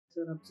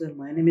Sir,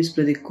 my name is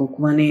Pradeep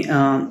Kokwani.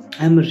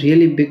 I am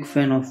really big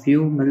fan of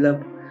you.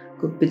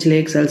 मतलब पिछले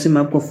 1 साल से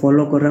मैं आपको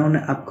फॉलो कर रहा हूँ ना।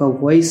 आपका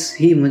वॉइस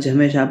ही मुझे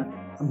हमेशा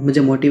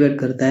मुझे मोटिवेट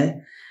करता है।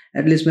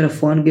 एटलीस्ट मेरा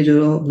फ़ोन की जो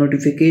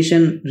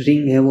नोटिफिकेशन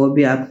रिंग है वो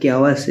भी आपकी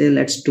आवाज़ से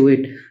लेट्स डू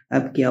इट।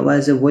 आपकी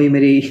आवाज़ है वही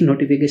मेरी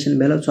नोटिफिकेशन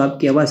बेल है। सो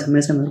आपकी आवाज़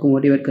हमेशा मेरे को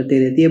मोटिवेट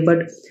करती रहती है।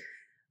 बट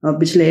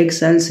पिछले 1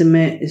 साल से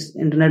मैं इस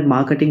इंटरनेट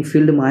मार्केटिंग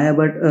फील्ड में आया।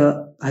 बट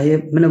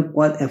मैंने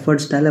बहुत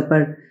एफर्ट्स डाला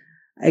पर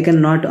I can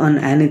not earn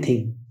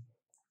anything.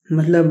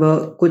 मतलब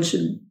कुछ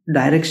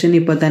डायरेक्शन ही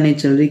पता नहीं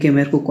चल रही कि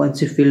मेरे को कौन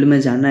सी फील्ड में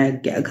जाना है,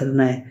 क्या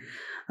करना है।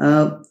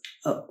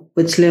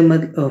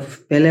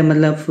 पहले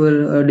मतलब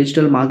फिर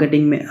डिजिटल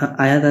मार्केटिंग में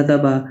आया था।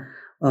 तब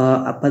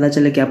अब पता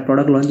चला कि आप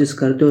प्रोडक्ट लॉन्चेस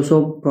करते हो। सो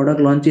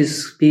प्रोडक्ट लॉन्चेस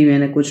भी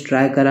मैंने कुछ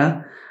ट्राई करा।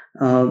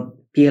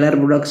 PLR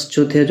प्रोडक्ट्स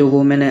जो थे जो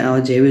वो मैंने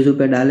JVZoo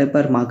पे डाले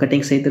पर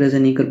मार्केटिंग सही तरह से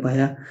नहीं कर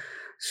पाया।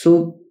 सो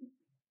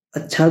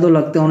अच्छा तो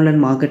लगता है ऑनलाइन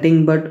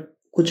मार्केटिंग बट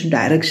कुछ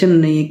डायरेक्शन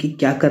नहीं है कि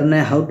क्या करना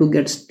है, हाउ टू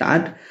गेट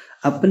स्टार्ट।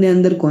 अपने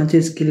अंदर कौन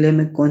सी स्किल है,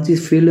 मैं कौन सी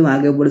फील्ड में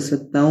आगे बढ़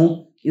सकता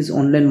हूँ इस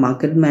ऑनलाइन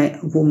मार्केट में,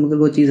 वो मुझे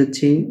वो चीज़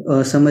अच्छी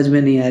समझ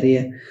में नहीं आ रही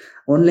है।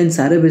 ऑनलाइन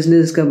सारे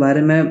बिजनेस के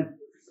बारे में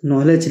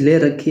नॉलेज ले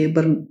रखी है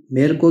पर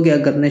मेरे को क्या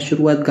करना है,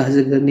 शुरुआत कहाँ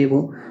से करनी है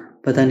वो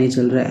पता नहीं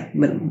चल रहा है।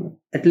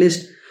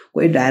 एटलीस्ट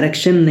कोई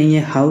डायरेक्शन नहीं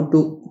है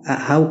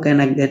how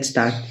can I get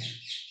start.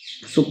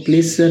 So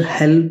please sir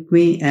help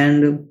me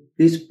and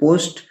please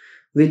post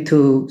with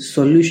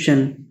solution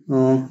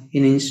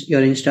in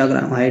your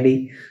Instagram ID।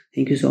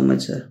 Thank you so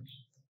much sir.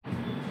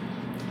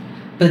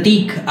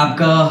 प्रतीक,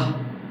 आपका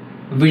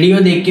वीडियो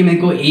देख के मेरे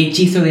को एक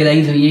चीज़ तो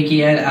रियलाइज़ हुई है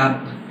कि यार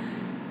आप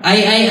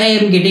I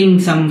am getting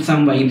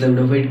some vibes out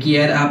of it कि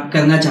यार आप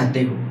करना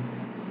चाहते हो,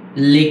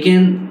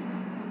 लेकिन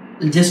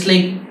just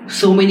like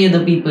so many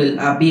other people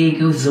आप भी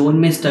एक जोन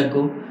में स्टक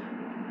हो।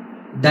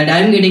 That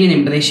I am getting an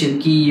impression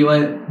कि you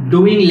are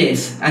doing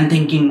less and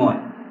thinking more,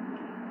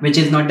 which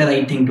is not the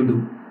right thing to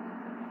do,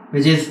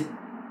 which is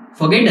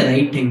forget the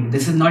right thing.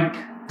 This is not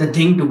the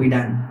thing to be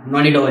done,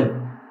 not at all.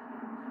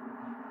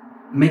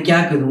 मैं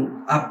क्या करूँ?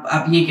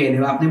 आप ये कह रहे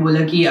हो, आपने बोला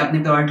कि आपने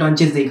प्रोडक्ट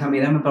लॉन्चेस देखा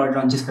मेरा, मैं प्रोडक्ट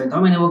लॉन्चेस करता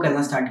हूँ, मैंने वो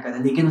करना स्टार्ट करा।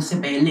 लेकिन उससे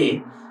पहले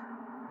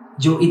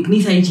जो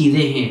इतनी सारी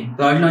चीज़ें हैं,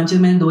 प्रोडक्ट लॉन्चेस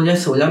मैंने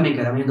 2016 में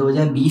करा। मैंने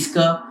 2020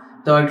 का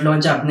प्रोडक्ट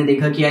लॉन्च आपने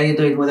देखा कि यार ये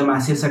तो एक बहुत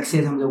मैसिव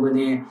सक्सेस, हम लोगों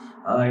ने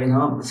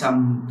सम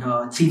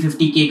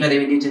 350K का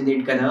रेवेन्यू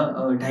जनरेट करा,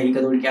 2.5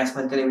 करोड़ के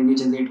आसपास का रेवेन्यू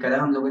जनरेट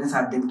करा हम लोगों ने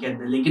 7 दिन के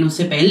अंदर। लेकिन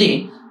उससे पहले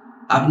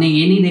आपने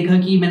ये नहीं देखा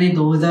कि मैंने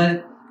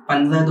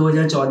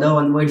 2015-2014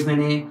 ऑनवर्ड्स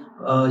मैंने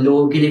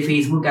लोगों के लिए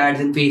Facebook ads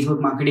and Facebook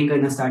marketing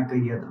करना स्टार्ट कर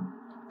दिया था।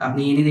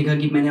 आपने ये नहीं देखा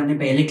कि मैंने अपने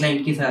पहले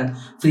क्लाइंट के साथ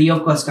फ्री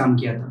ऑफ कॉस्ट काम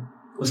किया था।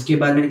 उसके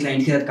बाद मैंने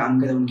क्लाइंट के साथ काम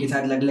करा, उनके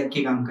साथ लग लग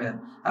के काम करा।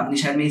 आपने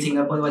शायद मेरी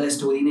सिंगापुर वाला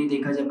स्टोरी नहीं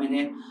देखा, जब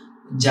मैंने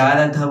जा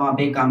रहा था वहाँ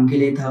पे काम के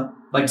लिए था,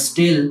 बट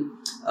स्टिल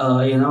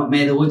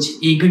मैं रोज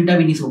 1 घंटा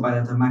भी नहीं सो पा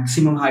रहा था,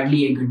 मैक्सिमम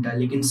हार्डली 1 घंटा।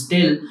 लेकिन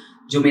स्टिल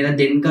जो मेरा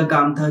दिन का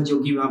काम था, जो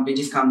कि वहाँ पे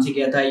जिस काम से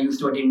गया था, I used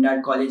to attend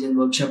that college and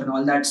workshop and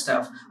all that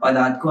stuff, और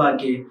रात को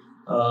आके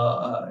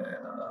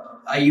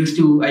I used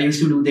to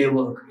do their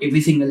work every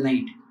single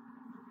night,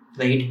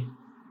 right?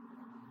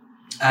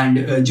 And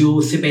जो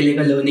उससे पहले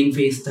का लर्निंग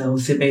फेज था,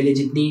 उससे पहले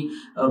जितनी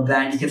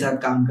ब्रांड्स के साथ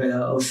काम करा,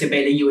 उससे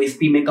पहले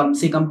USP में कम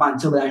से कम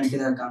 500 ब्रांड्स के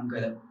साथ काम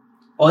करा,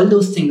 all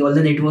those things, all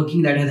the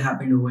networking that has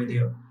happened over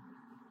there.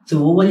 So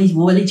वो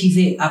वाली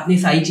चीज़ें, आपने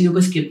सारी चीज़ों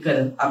को स्किप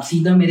करा। आप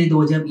सीधा मेरे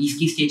 2020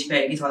 की स्टेज पे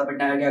आए कि सौरभ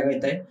भटनागर क्या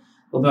करता है,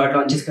 वो प्रोडक्ट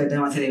लॉन्चेस करता है,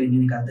 वहाँ से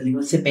रेवेन्यू निकालता है। लेकिन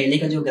उससे पहले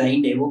का जो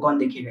ग्राइंड है वो कौन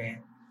देखेगा यार?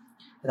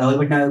 राहुल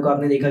भटनागर को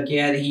आपने देखा कि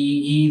यार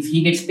he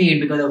gets paid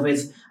because of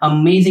his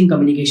amazing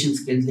communication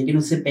skills। लेकिन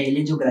उससे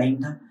पहले जो ग्राइंड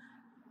था,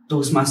 तो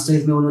उस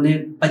मास्टर्स में उन्होंने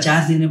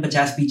 50 दिन में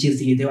 50 पिचेस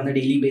दिए थे ऑन अ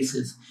डेली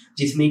बेसिस,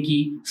 जिसमें कि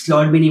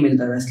स्लॉट भी नहीं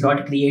मिलता था, स्लॉट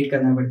क्रिएट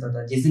करना पड़ता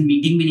था। जिस दिन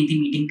मीटिंग भी नहीं थी,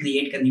 मीटिंग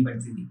क्रिएट करनी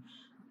पड़ती थी।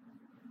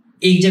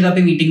 एक जगह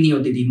पे मीटिंग नहीं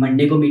होती थी।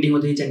 मंडे को मीटिंग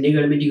होती थी,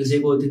 चंडीगढ़ में ट्यूसडे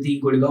को होती थी,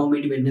 गुड़गांव में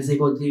वेडनेसडे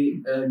को होती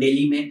थी,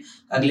 दिल्ली में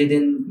अगले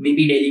दिन मे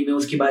बी दिल्ली में,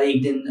 उसके बाद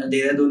एक दिन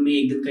देहरादून में,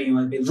 एक दिन कहीं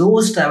और पे।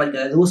 रोज ट्रैवल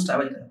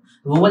करा।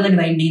 वो वाला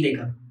ग्राइंड नहीं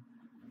देखा।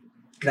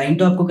 ग्राइंड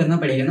तो आपको करना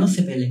पड़ेगा ना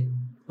उससे पहले,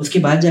 उसके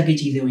बाद जाके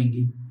चीजें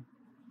होंगी।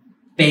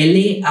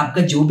 पहले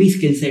आपका जो भी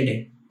स्किल सेट है,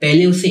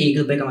 पहले उससे 1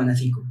 रुपये कमाना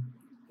सीखो,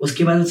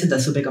 उसके बाद उससे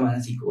 10 रुपये कमाना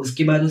सीखो,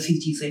 उसके बाद उसी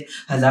चीज से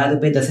 1000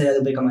 रुपये 10,000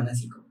 रुपये कमाना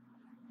सीखो।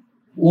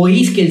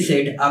 वही स्किल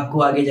सेट आपको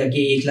आगे जाके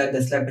 1 लाख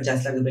 10 लाख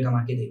 50 लाख रुपये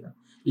कमा के देगा।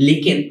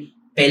 लेकिन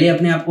पहले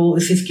अपने आप को,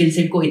 उस स्किल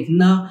सेट को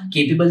इतना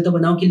केपेबल तो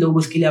बनाओ कि लोग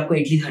उसके लिए आपको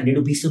एटलीस्ट 100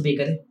 रुपीज तो पे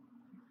करें।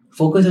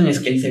 Focus on your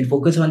skill set,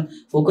 focus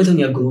on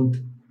your growth,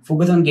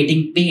 focus on getting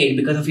paid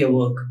because of your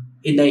work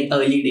in the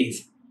early days.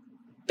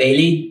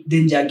 पहले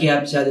दिन जाके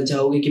आप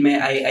चाहोगे कि मैं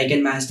I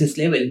can match this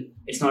level.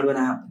 It's not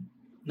gonna happen.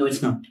 No,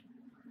 it's not.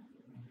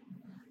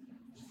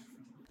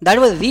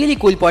 That was really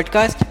cool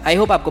podcast. I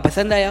hope आपको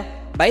पसंद आया.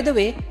 By the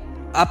way,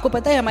 आपको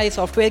पता है हमारे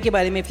सॉफ्टवेयर के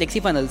बारे में,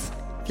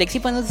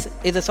 FlexiFunnels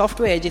is a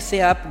सॉफ्टवेयर जिससे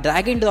आप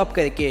ड्रैग एंड ड्रॉप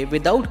करके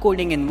विदाउट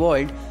कोडिंग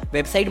इन्वॉल्व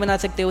वेबसाइट बना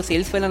सकते हो,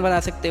 सेल्स फनल बना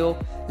सकते हो,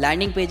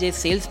 landing pages,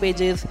 sales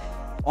pages,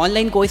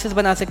 online courses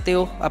बना सकते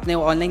हो, अपने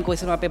ऑनलाइन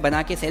कोर्सेज वहाँ पे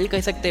बना के सेल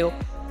कर सकते हो।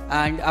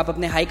 एंड आप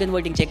अपने हाई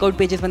कन्वर्टिंग चेकआउट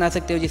पेजेस बना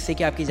सकते हो जिससे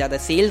कि आपकी ज़्यादा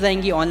सेल्स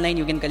आएंगी online.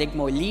 You can collect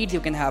more Leeds,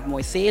 you can have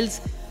more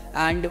sales,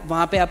 and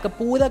वहाँ पे आपका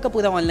पूरा का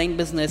पूरा ऑनलाइन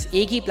बिजनेस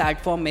एक ही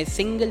प्लेटफॉर्म में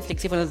सिंगल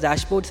फ्लेक्सीफनल्स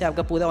डैशबोर्ड से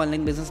आपका पूरा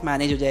ऑनलाइन बिजनेस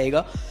मैनेज हो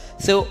जाएगा.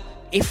 So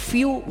if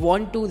you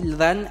want to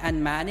run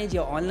and manage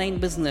your online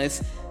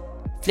business,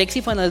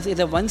 FlexiFunnels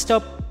is a one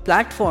stop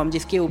platform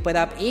जिसके ऊपर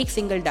आप एक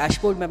सिंगल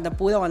डैशबोर्ड में अपना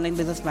पूरा ऑनलाइन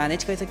बिजनेस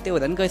मैनेज कर सकते हो,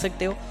 रन कर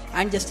सकते हो.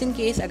 एंड जस्ट इन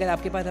केस अगर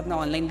आपके पास अपना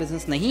ऑनलाइन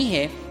बिजनेस नहीं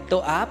है तो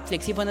आप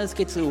फ्लेक्सीफनल्स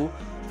के थ्रू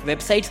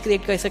वेबसाइट्स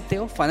क्रिएट कर सकते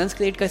हो, फनल्स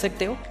क्रिएट कर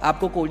सकते हो.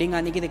 आपको कोडिंग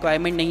आने की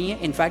रिक्वायरमेंट नहीं है.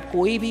 इनफैक्ट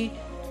कोई भी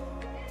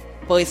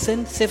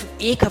पर्सन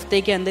सिर्फ एक हफ्ते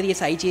के अंदर ये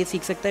सारी चीज़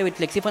सीख सकता है विद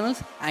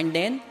फ्लेक्सीफनल्स, एंड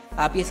देन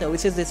आप ये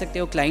सर्विसेज दे सकते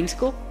हो क्लाइंट्स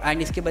को,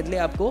 एंड इसके बदले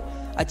आपको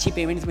अच्छी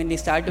पेमेंट्स मिलनी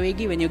स्टार्ट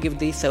होएगी when you give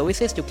these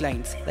services to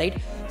clients, right.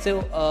 सो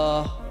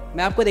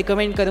मैं आपको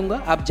रिकमेंड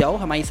करूँगा आप जाओ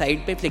हमारी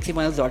साइट पे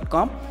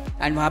flexifunnels.com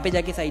एंड वहाँ पे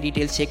जाके सारी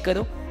डिटेल्स चेक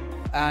करो.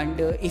 एंड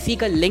इसी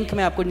का लिंक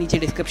मैं आपको नीचे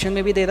डिस्क्रिप्शन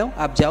में भी दे रहा हूँ.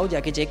 आप जाओ,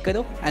 जाके चेक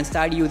करो and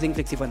start using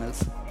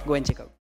FlexiFunnels. Go and check out.